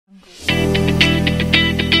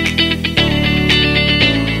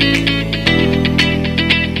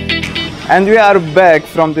And we are back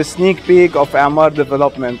from the sneak peek of Emaar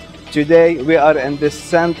development. Today we are in the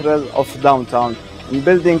central of downtown, in a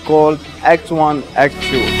building called Act 1, Act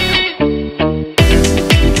 2.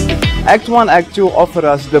 Act 1, Act 2 offer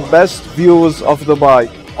us the best views of Dubai.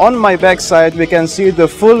 On my backside we can see the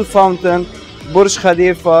full fountain, Burj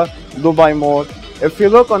Khalifa, Dubai Mall. If you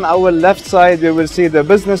look on our left side, we will see the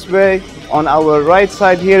business way. On our right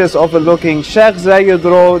side here is overlooking Sheikh Zayed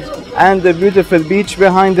Road and the beautiful beach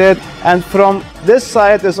behind it. And from this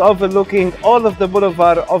side is overlooking all of the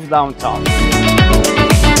boulevard of downtown.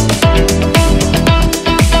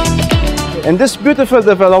 In this beautiful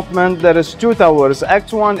development, there is 2 towers.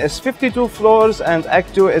 Act 1 is 52 floors and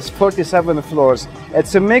Act 2 is 47 floors.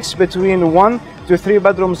 It's a mix between 1 to 3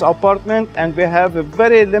 bedrooms apartment, and we have a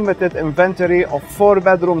very limited inventory of 4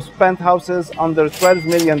 bedrooms penthouses under 12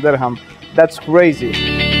 million dirham. That's crazy.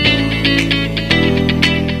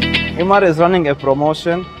 Emaar is running a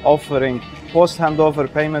promotion offering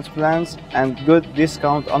post-handover payment plans and good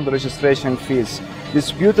discount on the registration fees.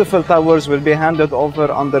 These beautiful towers will be handed over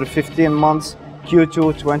under 15 months,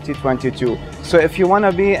 Q2 2022. So if you want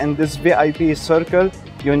to be in this VIP circle,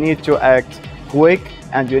 you need to act quick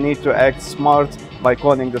and you need to act smart by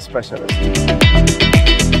calling the specialist.